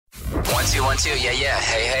1212. Yeah.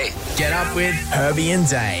 Hey. Get up with Herbie and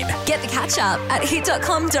Dane. Get the catch up at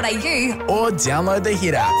hit.com.au Or download the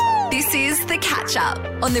Hit app. This is The Catch Up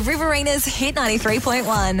on the Riverina's Hit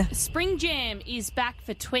 93.1. Spring Jam is back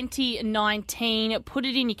for 2019. Put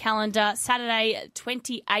it in your calendar, Saturday,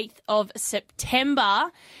 28th of September.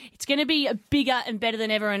 It's going to be bigger and better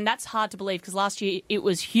than ever, and that's hard to believe because last year it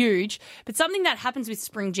was huge. But something that happens with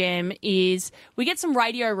Spring Jam is we get some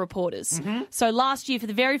radio reporters. Mm-hmm. So last year, for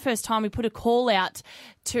the very first time, we put a call out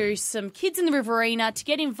to some kids in the Riverina to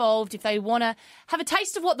get involved if they want to have a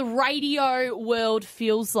taste of what the radio world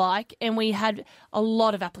feels like. And we had a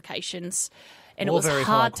lot of applications. And it was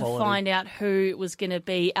hard to find out who was going to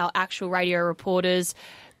be our actual radio reporters.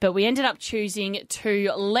 But we ended up choosing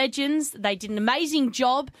two legends. They did an amazing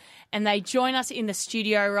job and they join us in the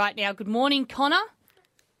studio right now. Good morning, Connor.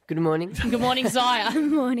 Good morning. Good morning, Xyah.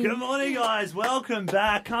 Good morning. Good morning, guys. Welcome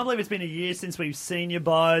back. Can't believe it's been a year since we've seen you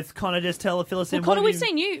both. Connor, just fill us in. Well, Connor, we've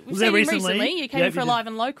seen you. We've seen you recently. You came in for a live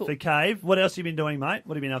and local. For Cave. What else have you been doing, mate?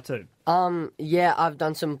 What have you been up to? Yeah, I've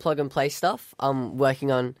done some plug and play stuff. I'm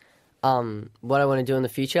working on what I want to do in the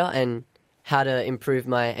future and how to improve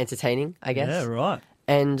my entertaining, I guess. Yeah, right.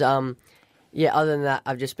 And yeah, other than that,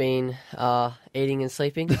 I've just been eating and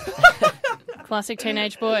sleeping. Classic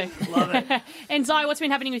teenage boy. Love it. And Xyah, what's been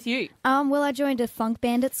happening with you? Well, I joined a funk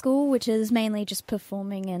band at school, which is mainly just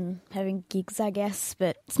performing and having gigs, I guess.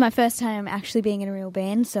 But it's my first time actually being in a real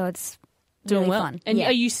band, so it's doing really well. fun. And yeah.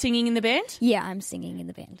 Are you singing in the band? Yeah, I'm singing in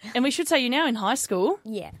the band. And we should say you're now in high school.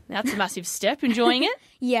 Yeah. That's a massive step. Enjoying it?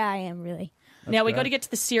 Yeah, I am really. Now, we've got to get to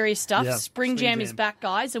the serious stuff. Yeah, Spring Jam is back,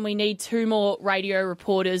 guys, and we need two more radio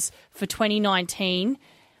reporters for 2019.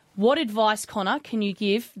 What advice, Connor, can you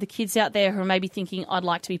give the kids out there who are maybe thinking, I'd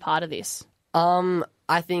like to be part of this?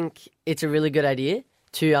 I think it's a really good idea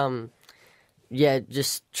to,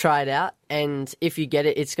 just try it out. And if you get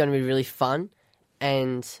it, it's going to be really fun.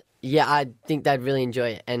 And, yeah, I think they'd really enjoy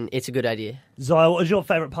it, and it's a good idea. Xyah, what was your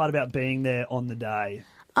favourite part about being there on the day?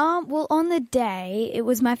 Well, on the day, it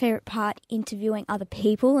was my favourite part interviewing other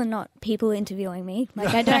people and not people interviewing me.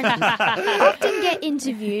 Like, I don't often get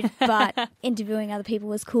interviewed, but interviewing other people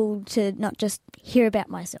was cool to not just hear about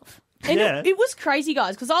myself. And it was crazy,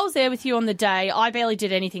 guys, because I was there with you on the day. I barely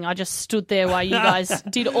did anything. I just stood there while you guys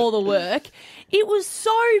did all the work. It was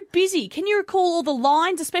so busy. Can you recall all the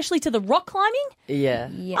lines, especially to the rock climbing? Yeah.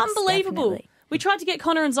 Yes, Unbelievable. definitely. We tried to get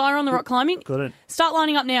Connor and Xyah on the rock climbing. Couldn't. Start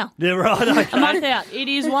lining up now. Yeah, right. Okay. A month out. It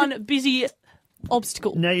is one busy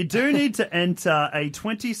obstacle. Now, you do need to enter a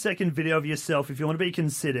 20-second video of yourself if you want to be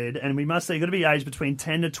considered, and we must say you've got to be aged between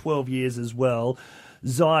 10 to 12 years as well.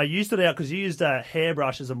 Xyah, you stood out because you used a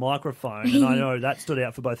hairbrush as a microphone, and I know that stood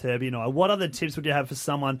out for both Herbie and I. What other tips would you have for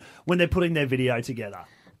someone when they're putting their video together?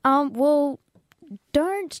 Well,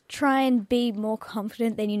 don't try and be more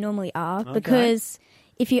confident than you normally are because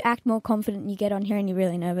if you act more confident and you get on here and you're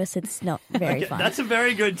really nervous, it's not very fun. That's a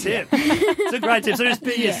very good tip. It's a great tip. So just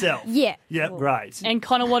be yourself. Yeah. Yeah, great. And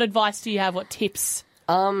Connor, what advice do you have? What tips?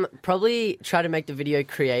 Probably try to make the video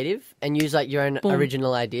creative and use like your own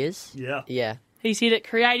original ideas. Yeah. Yeah. He's hit it.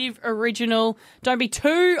 Creative, original. Don't be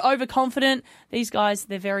too overconfident. These guys,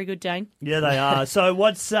 they're very good, Dane. Yeah, they are. So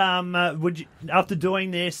what's would you, after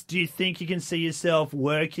doing this, do you think you can see yourself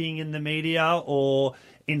working in the media or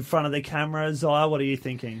in front of the camera, Xyah? What are you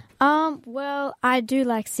thinking? Well, I do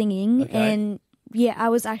like singing and yeah, I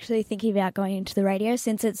was actually thinking about going into the radio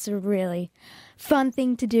since it's a really fun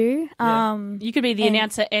thing to do. You could be the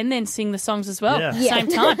announcer and then sing the songs as well at the Yeah. same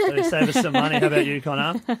time. That'll save us some money. How about you,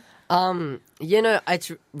 Connor?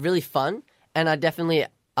 It's really fun, and I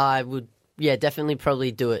would definitely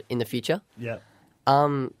probably do it in the future. Yeah.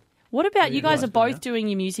 What about you guys are both doing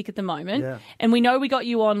your music at the moment, and we know we got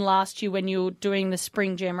you on last year when you were doing the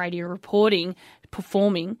Spring Jam radio reporting,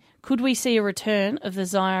 performing. Could we see a return of the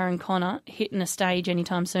Xyah and Connor hitting a stage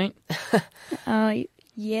anytime soon?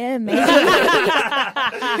 Yeah, maybe.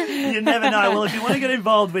 You never know. Well, if you want to get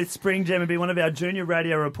involved with Spring Jam and be one of our junior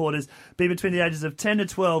radio reporters, be between the ages of 10 to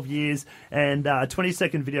 12 years and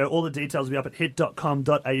 20-second video. All the details will be up at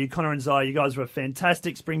hit.com.au. Connor and Xyah, you guys were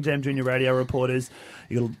fantastic Spring Jam junior radio reporters.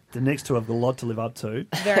 The next two have got a lot to live up to.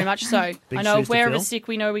 Very much so. I know if we're ever sick,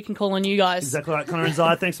 we know we can call on you guys. Exactly right. Connor and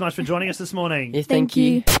Xyah, thanks so much for joining us this morning. Yeah, thank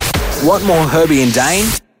you. Want more Herbie and Dane?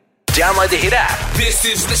 Download the Hit app. This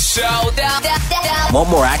is the showdown. Want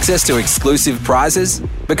more access to exclusive prizes?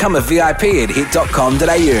 Become a VIP at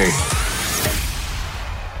hit.com.au.